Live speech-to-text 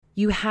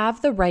You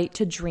have the right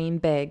to dream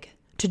big,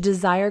 to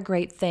desire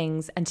great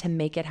things, and to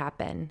make it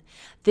happen.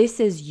 This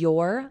is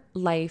your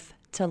life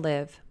to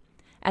live.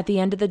 At the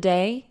end of the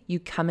day, you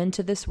come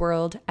into this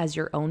world as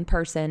your own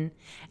person,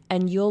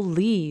 and you'll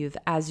leave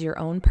as your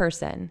own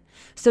person.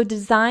 So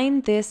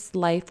design this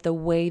life the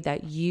way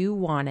that you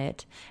want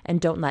it,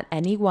 and don't let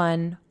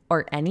anyone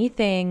or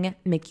anything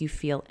make you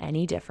feel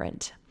any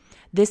different.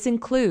 This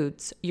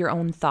includes your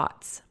own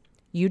thoughts.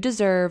 You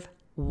deserve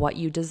what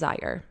you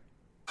desire.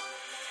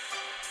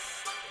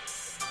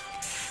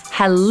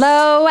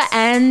 Hello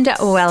and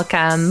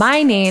welcome.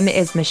 My name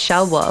is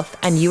Michelle Wolf,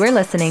 and you are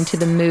listening to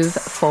the Move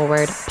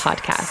Forward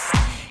podcast.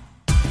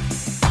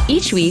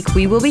 Each week,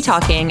 we will be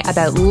talking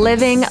about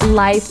living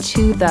life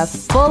to the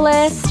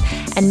fullest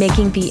and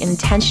making the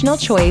intentional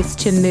choice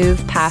to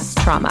move past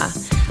trauma.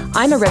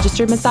 I'm a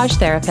registered massage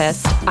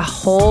therapist, a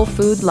whole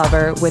food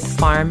lover with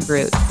farm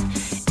roots.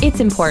 It's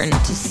important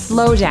to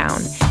slow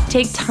down,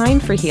 take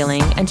time for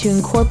healing, and to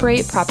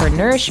incorporate proper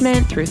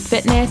nourishment through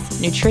fitness,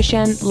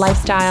 nutrition,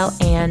 lifestyle,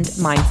 and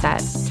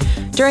mindset.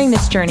 During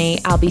this journey,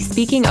 I'll be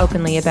speaking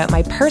openly about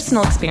my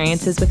personal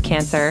experiences with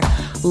cancer,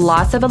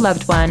 loss of a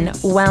loved one,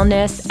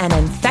 wellness, and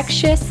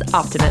infectious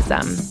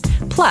optimism.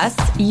 Plus,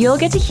 you'll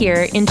get to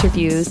hear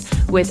interviews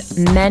with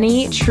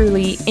many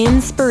truly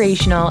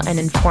inspirational and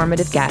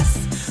informative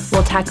guests.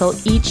 We'll tackle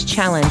each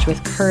challenge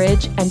with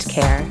courage and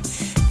care.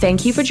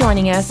 Thank you for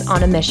joining us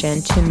on a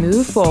mission to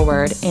move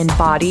forward in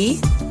body,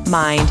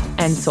 mind,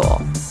 and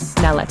soul.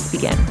 Now let's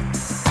begin.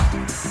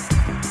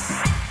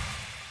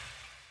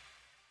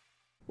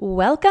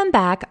 Welcome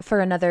back for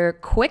another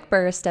quick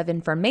burst of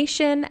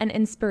information and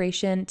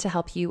inspiration to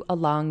help you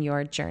along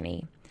your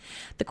journey.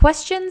 The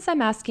questions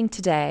I'm asking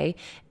today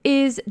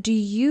is, do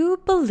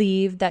you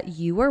believe that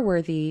you are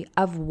worthy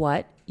of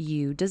what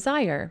you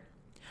desire?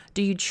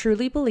 Do you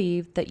truly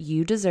believe that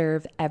you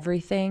deserve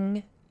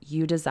everything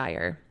you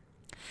desire?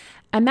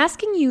 I'm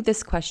asking you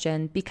this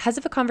question because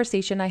of a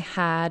conversation I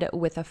had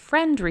with a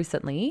friend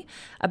recently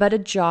about a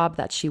job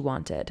that she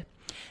wanted.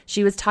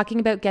 She was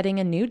talking about getting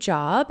a new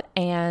job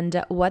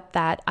and what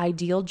that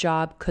ideal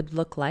job could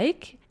look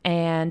like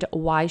and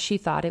why she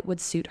thought it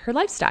would suit her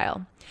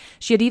lifestyle.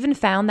 She had even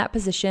found that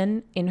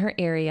position in her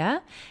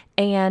area,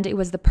 and it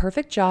was the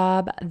perfect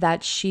job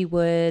that she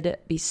would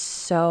be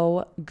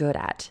so good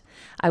at.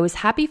 I was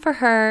happy for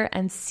her,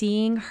 and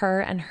seeing her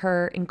and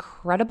her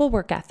incredible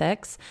work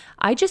ethics,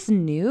 I just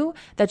knew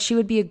that she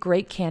would be a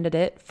great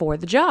candidate for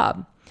the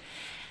job.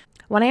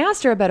 When I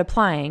asked her about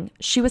applying,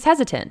 she was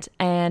hesitant,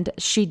 and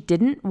she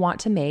didn't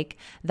want to make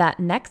that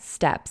next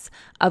steps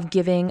of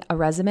giving a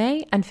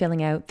resume and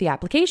filling out the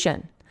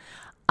application.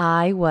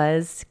 I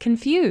was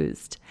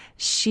confused.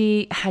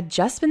 She had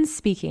just been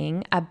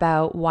speaking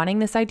about wanting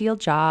this ideal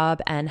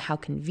job and how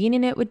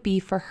convenient it would be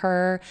for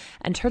her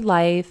and her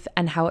life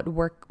and how it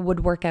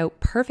would work out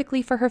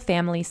perfectly for her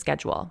family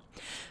schedule.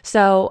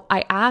 So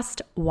I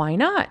asked, why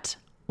not?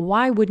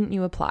 Why wouldn't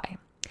you apply?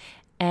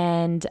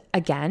 And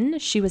again,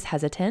 she was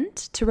hesitant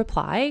to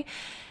reply.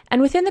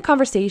 And within the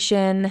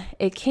conversation,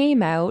 it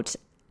came out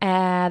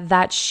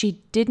that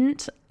she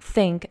didn't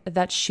think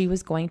that she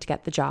was going to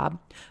get the job.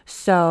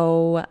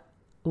 So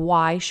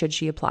why should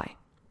she apply?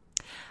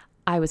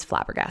 I was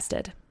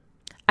flabbergasted.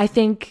 I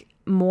think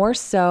more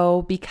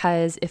so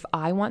because if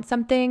I want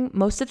something,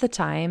 most of the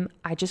time,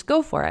 I just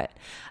go for it.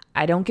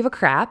 I don't give a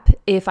crap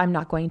if I'm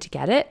not going to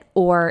get it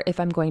or if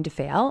I'm going to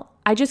fail.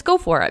 I just go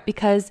for it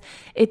because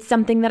it's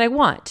something that I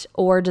want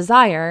or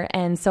desire.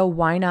 And so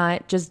why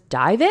not just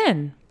dive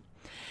in?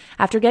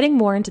 After getting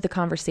more into the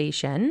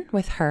conversation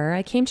with her,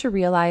 I came to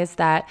realize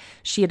that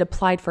she had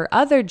applied for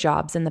other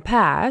jobs in the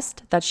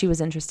past that she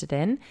was interested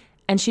in,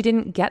 and she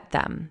didn't get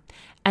them.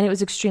 And it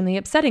was extremely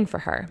upsetting for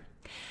her.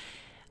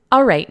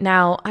 All right,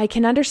 now I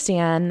can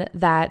understand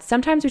that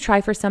sometimes we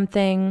try for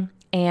something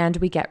and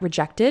we get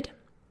rejected,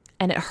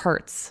 and it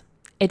hurts.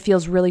 It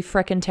feels really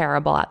frickin'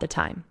 terrible at the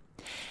time.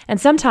 And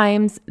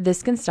sometimes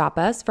this can stop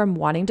us from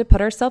wanting to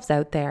put ourselves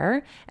out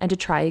there and to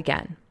try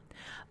again.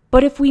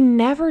 But if we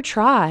never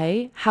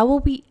try, how will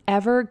we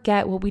ever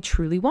get what we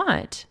truly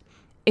want?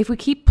 If we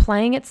keep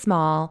playing it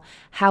small,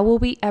 how will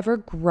we ever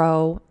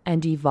grow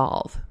and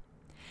evolve?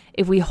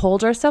 If we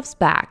hold ourselves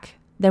back,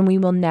 then we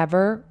will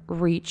never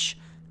reach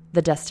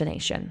the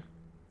destination.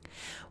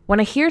 When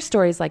I hear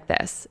stories like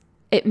this,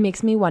 it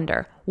makes me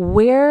wonder,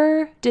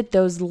 where did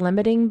those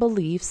limiting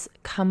beliefs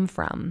come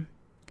from?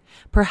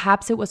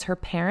 Perhaps it was her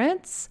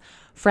parents,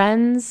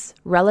 friends,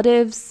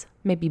 relatives,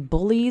 maybe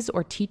bullies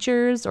or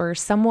teachers or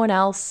someone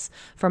else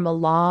from a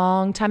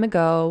long time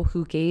ago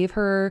who gave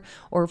her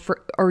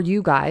or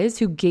you guys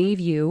who gave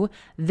you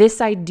this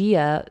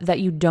idea that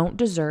you don't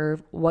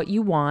deserve what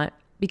you want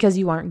because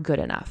you aren't good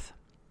enough.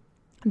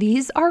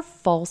 These are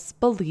false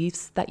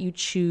beliefs that you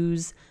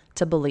choose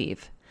to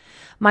believe.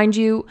 Mind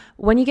you,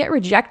 when you get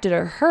rejected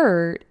or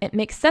hurt, it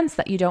makes sense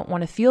that you don't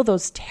want to feel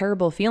those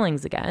terrible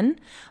feelings again,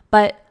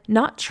 but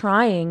not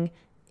trying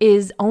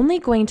is only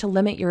going to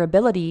limit your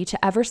ability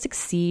to ever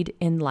succeed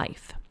in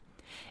life.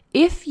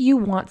 If you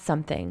want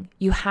something,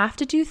 you have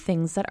to do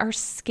things that are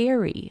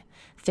scary,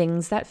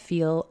 things that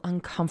feel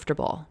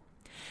uncomfortable.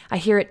 I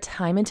hear it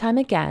time and time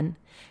again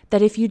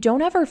that if you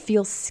don't ever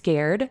feel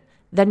scared,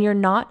 then you're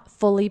not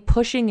fully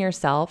pushing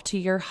yourself to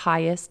your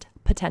highest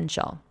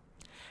potential.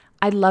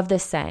 I love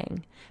this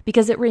saying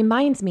because it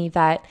reminds me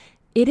that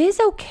it is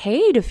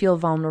okay to feel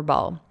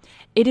vulnerable.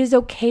 It is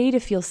okay to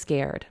feel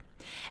scared.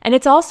 And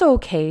it's also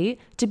okay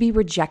to be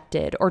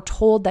rejected or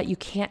told that you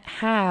can't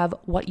have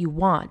what you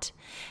want.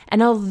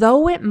 And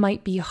although it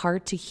might be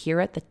hard to hear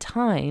at the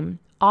time,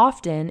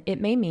 often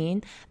it may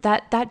mean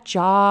that that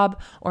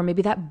job or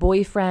maybe that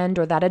boyfriend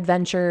or that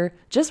adventure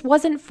just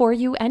wasn't for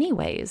you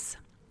anyways.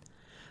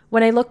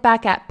 When I look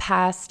back at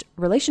past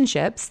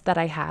relationships that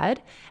I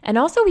had, and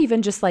also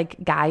even just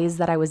like guys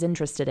that I was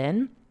interested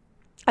in,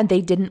 and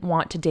they didn't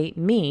want to date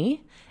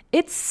me,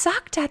 it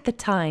sucked at the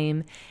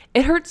time.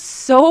 It hurt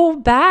so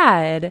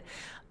bad.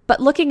 But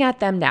looking at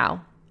them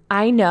now,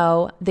 I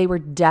know they were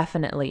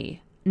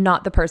definitely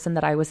not the person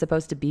that I was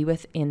supposed to be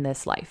with in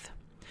this life.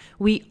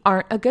 We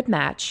aren't a good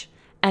match.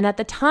 And at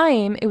the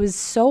time, it was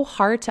so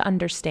hard to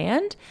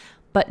understand,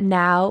 but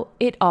now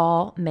it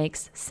all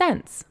makes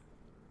sense.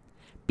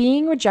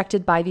 Being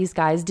rejected by these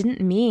guys didn't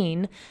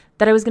mean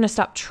that I was going to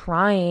stop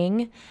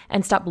trying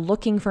and stop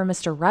looking for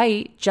Mr.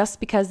 Right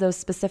just because those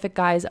specific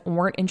guys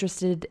weren't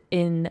interested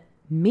in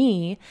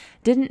me.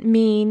 Didn't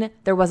mean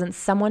there wasn't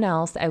someone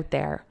else out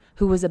there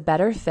who was a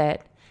better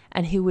fit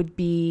and who would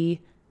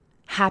be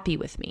happy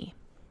with me.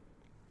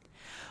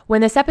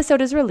 When this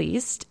episode is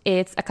released,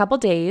 it's a couple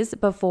days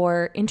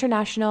before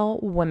International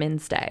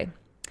Women's Day.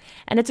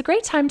 And it's a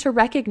great time to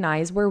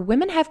recognize where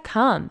women have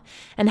come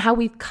and how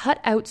we've cut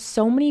out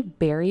so many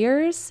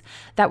barriers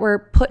that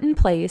were put in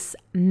place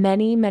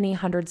many, many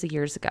hundreds of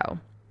years ago.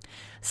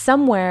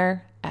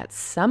 Somewhere, at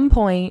some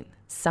point,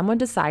 someone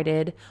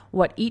decided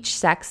what each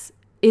sex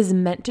is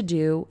meant to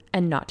do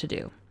and not to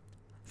do.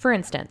 For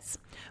instance,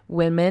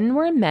 women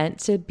were meant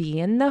to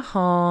be in the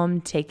home,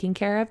 taking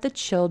care of the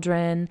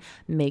children,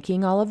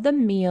 making all of the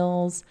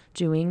meals,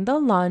 doing the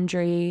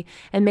laundry,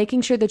 and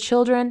making sure the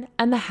children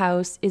and the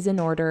house is in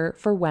order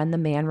for when the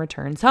man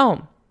returns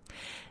home.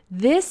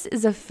 This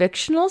is a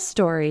fictional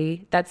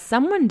story that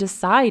someone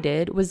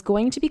decided was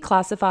going to be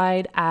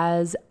classified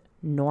as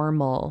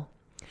normal.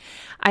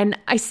 And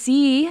I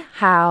see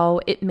how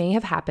it may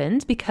have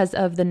happened because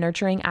of the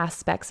nurturing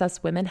aspects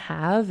us women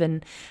have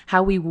and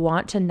how we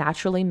want to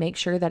naturally make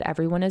sure that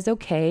everyone is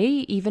okay,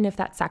 even if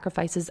that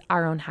sacrifices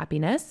our own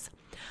happiness.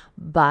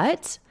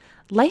 But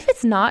life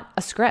is not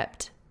a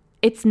script.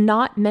 It's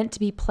not meant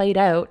to be played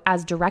out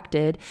as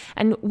directed,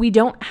 and we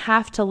don't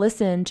have to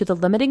listen to the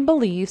limiting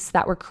beliefs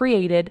that were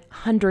created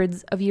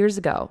hundreds of years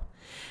ago.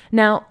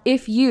 Now,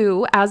 if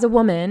you, as a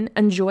woman,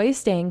 enjoy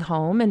staying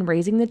home and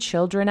raising the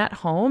children at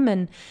home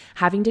and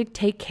having to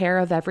take care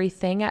of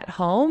everything at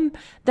home,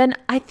 then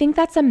I think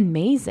that's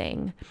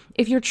amazing.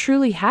 If you're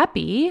truly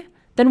happy,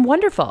 then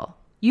wonderful.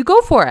 You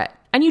go for it,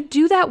 and you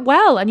do that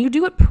well, and you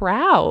do it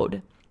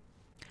proud.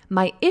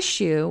 My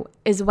issue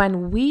is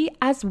when we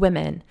as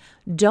women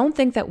don't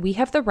think that we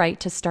have the right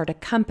to start a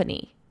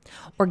company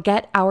or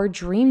get our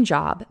dream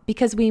job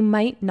because we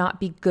might not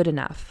be good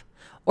enough.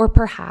 Or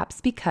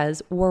perhaps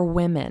because we're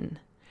women.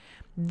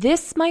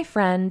 This, my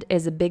friend,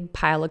 is a big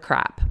pile of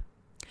crap.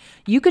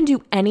 You can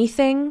do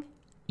anything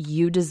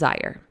you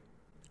desire.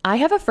 I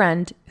have a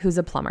friend who's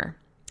a plumber.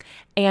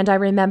 And I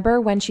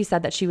remember when she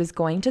said that she was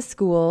going to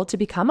school to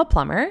become a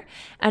plumber.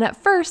 And at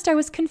first I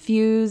was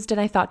confused and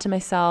I thought to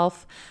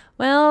myself,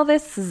 well,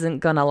 this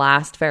isn't going to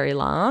last very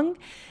long.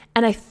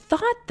 And I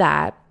thought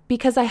that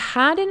because I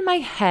had in my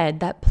head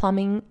that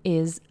plumbing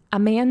is a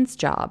man's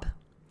job.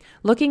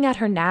 Looking at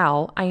her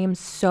now, I am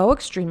so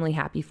extremely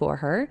happy for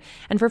her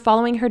and for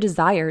following her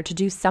desire to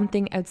do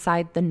something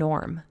outside the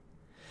norm.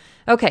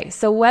 Okay,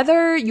 so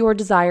whether your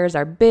desires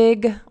are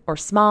big or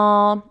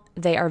small,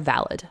 they are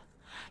valid.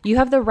 You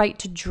have the right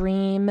to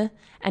dream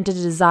and to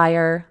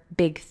desire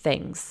big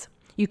things.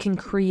 You can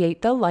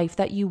create the life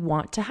that you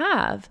want to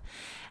have.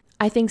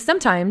 I think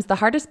sometimes the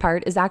hardest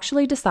part is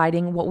actually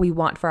deciding what we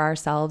want for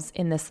ourselves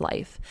in this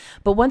life.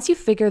 But once you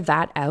figure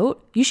that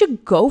out, you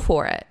should go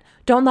for it.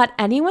 Don't let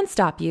anyone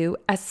stop you,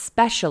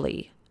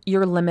 especially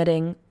your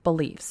limiting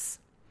beliefs.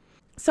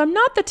 So I'm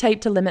not the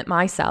type to limit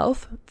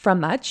myself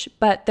from much,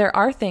 but there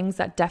are things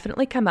that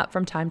definitely come up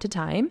from time to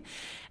time.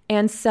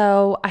 And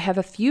so I have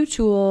a few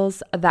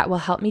tools that will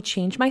help me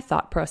change my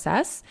thought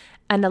process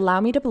and allow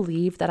me to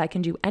believe that I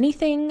can do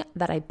anything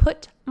that I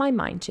put my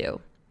mind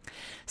to.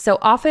 So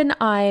often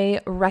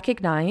I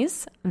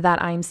recognize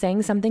that I'm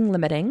saying something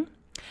limiting.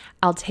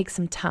 I'll take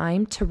some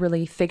time to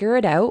really figure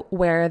it out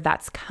where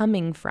that's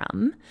coming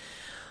from.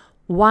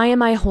 Why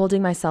am I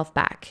holding myself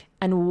back?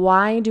 And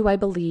why do I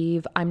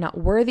believe I'm not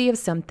worthy of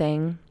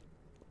something?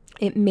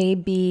 It may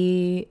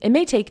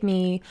take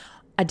me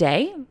a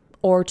day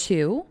or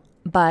two,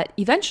 but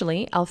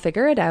eventually I'll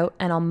figure it out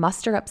and I'll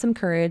muster up some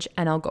courage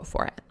and I'll go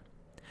for it.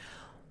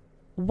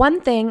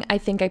 One thing I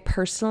think I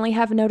personally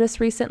have noticed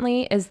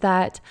recently is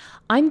that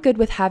I'm good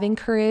with having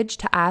courage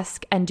to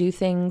ask and do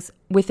things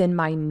within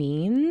my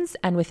means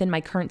and within my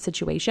current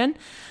situation,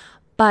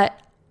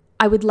 but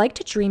I would like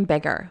to dream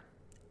bigger.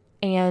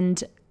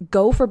 and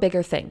go for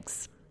bigger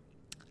things.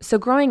 So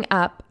growing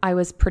up, I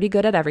was pretty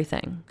good at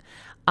everything.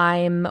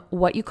 I'm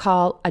what you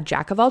call a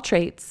jack of all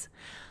trades,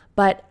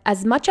 but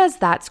as much as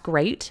that's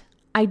great,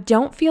 I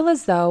don't feel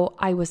as though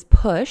I was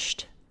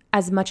pushed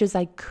as much as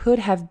I could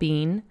have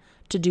been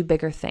to do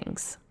bigger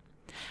things.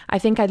 I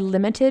think I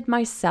limited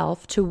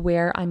myself to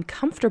where I'm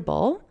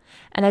comfortable,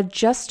 and I've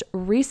just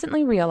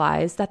recently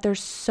realized that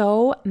there's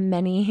so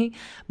many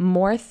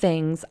more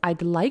things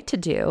I'd like to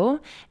do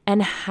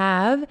and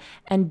have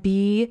and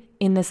be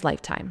in this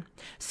lifetime.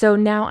 So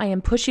now I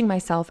am pushing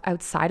myself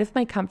outside of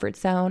my comfort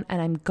zone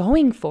and I'm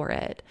going for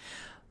it.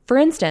 For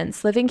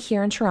instance, living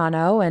here in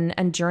Toronto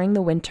and during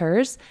the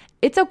winters,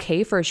 it's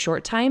okay for a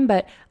short time,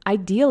 but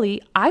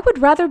ideally, I would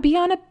rather be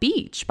on a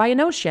beach by an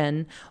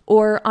ocean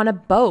or on a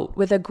boat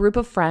with a group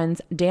of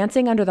friends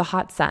dancing under the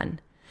hot sun.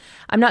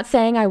 I'm not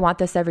saying I want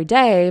this every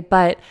day,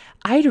 but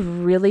I'd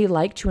really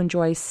like to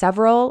enjoy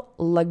several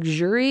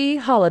luxury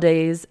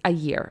holidays a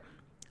year.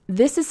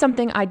 This is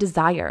something I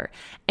desire,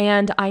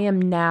 and I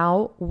am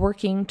now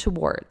working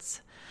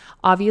towards.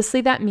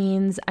 Obviously, that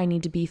means I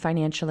need to be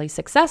financially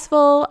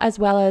successful, as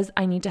well as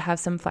I need to have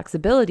some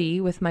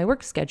flexibility with my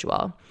work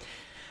schedule.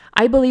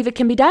 I believe it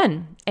can be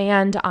done,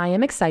 and I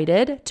am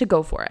excited to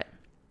go for it.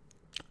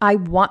 I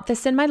want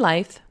this in my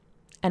life,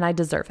 and I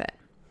deserve it.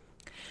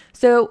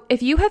 So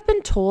if you have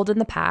been told in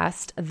the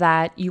past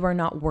that you are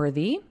not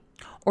worthy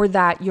or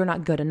that you're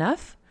not good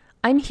enough,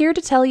 I'm here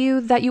to tell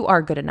you that you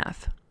are good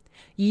enough.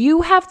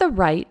 You have the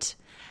right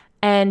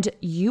and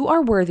you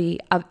are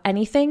worthy of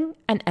anything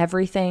and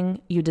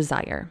everything you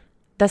desire.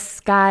 The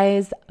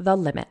sky's the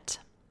limit.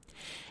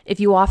 If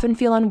you often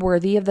feel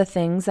unworthy of the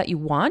things that you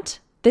want,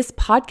 this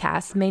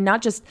podcast may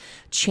not just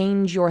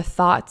change your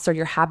thoughts or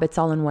your habits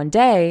all in one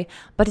day,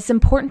 but it's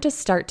important to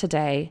start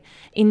today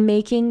in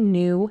making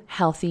new,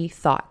 healthy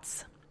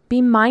thoughts. Be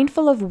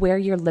mindful of where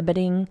you're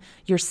limiting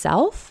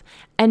yourself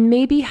and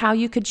maybe how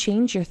you could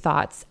change your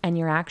thoughts and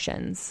your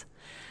actions.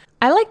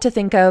 I like to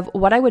think of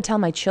what I would tell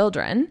my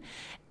children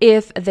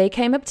if they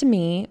came up to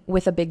me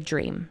with a big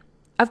dream.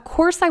 Of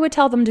course, I would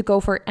tell them to go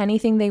for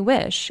anything they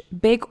wish,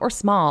 big or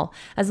small.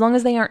 As long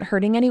as they aren't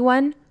hurting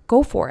anyone,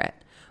 go for it.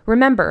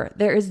 Remember,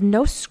 there is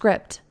no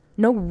script,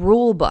 no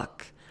rule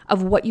book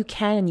of what you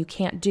can and you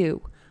can't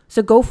do.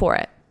 So go for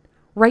it.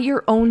 Write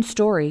your own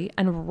story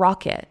and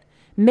rock it.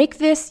 Make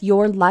this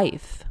your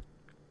life.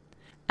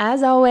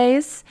 As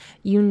always,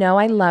 you know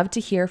I love to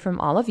hear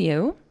from all of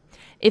you.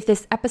 If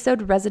this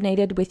episode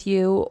resonated with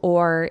you,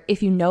 or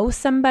if you know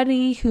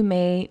somebody who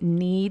may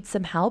need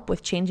some help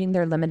with changing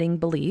their limiting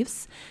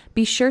beliefs,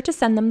 be sure to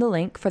send them the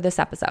link for this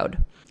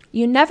episode.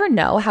 You never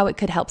know how it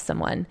could help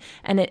someone,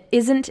 and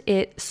isn't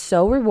it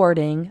so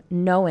rewarding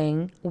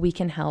knowing we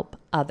can help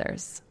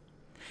others?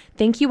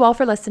 Thank you all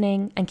for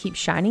listening, and keep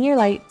shining your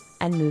light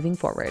and moving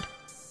forward.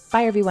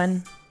 Bye,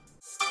 everyone.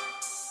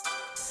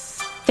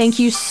 Thank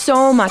you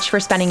so much for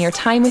spending your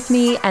time with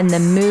me and the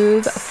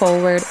Move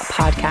Forward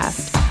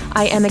podcast.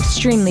 I am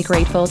extremely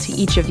grateful to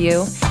each of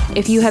you.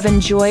 If you have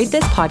enjoyed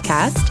this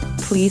podcast,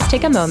 please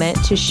take a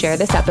moment to share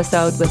this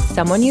episode with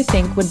someone you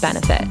think would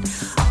benefit.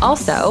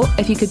 Also,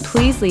 if you could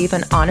please leave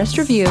an honest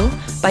review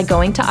by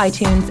going to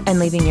iTunes and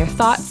leaving your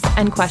thoughts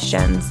and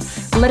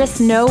questions. Let us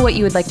know what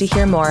you would like to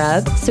hear more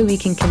of so we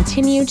can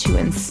continue to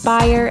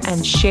inspire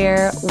and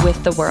share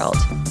with the world.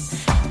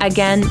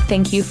 Again,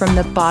 thank you from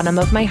the bottom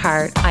of my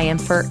heart. I am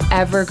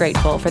forever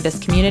grateful for this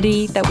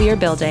community that we are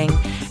building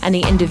and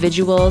the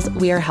individuals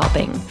we are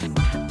helping.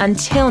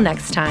 Until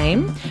next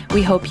time,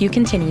 we hope you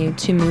continue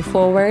to move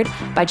forward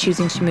by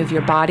choosing to move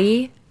your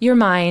body, your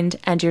mind,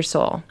 and your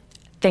soul.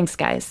 Thanks,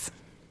 guys.